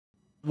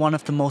one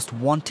of the most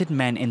wanted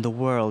men in the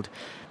world.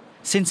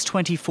 Since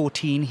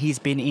 2014, he's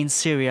been in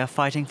Syria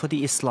fighting for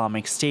the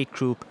Islamic State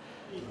group.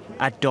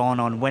 At dawn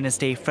on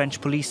Wednesday, French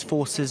police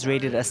forces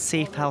raided a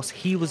safe house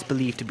he was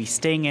believed to be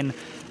staying in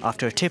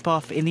after a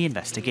tip-off in the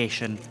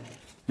investigation.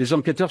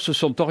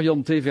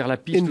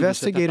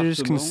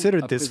 Investigators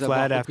considered this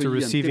flat after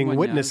receiving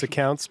witness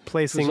accounts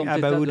placing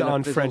Abaaoud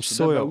on French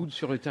soil.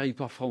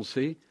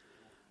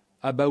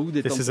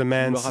 This is a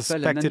man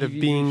suspected of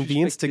being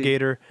the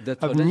instigator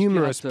of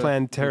numerous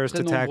planned terrorist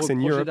attacks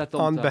in Europe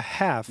on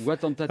behalf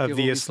of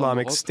the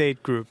Islamic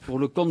State group.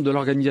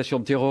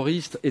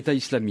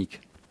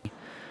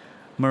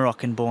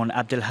 Moroccan-born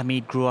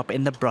Abdelhamid grew up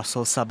in the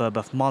Brussels suburb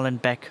of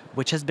Molenbeek,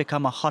 which has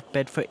become a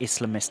hotbed for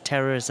Islamist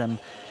terrorism.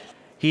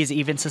 He is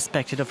even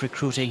suspected of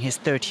recruiting his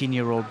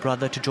 13-year-old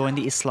brother to join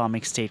the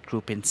Islamic State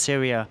group in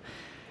Syria.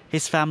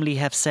 His family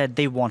have said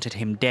they wanted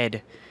him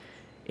dead.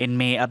 In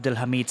May,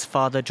 Abdelhamid's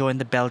father joined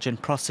the Belgian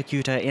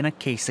prosecutor in a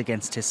case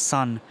against his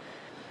son.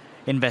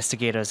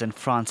 Investigators in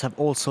France have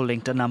also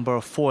linked a number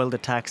of foiled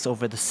attacks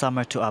over the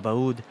summer to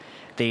Abaaoud.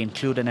 They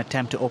include an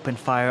attempt to open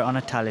fire on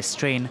a Thalys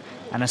train,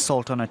 an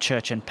assault on a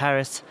church in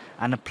Paris,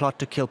 and a plot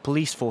to kill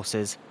police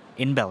forces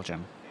in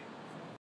Belgium.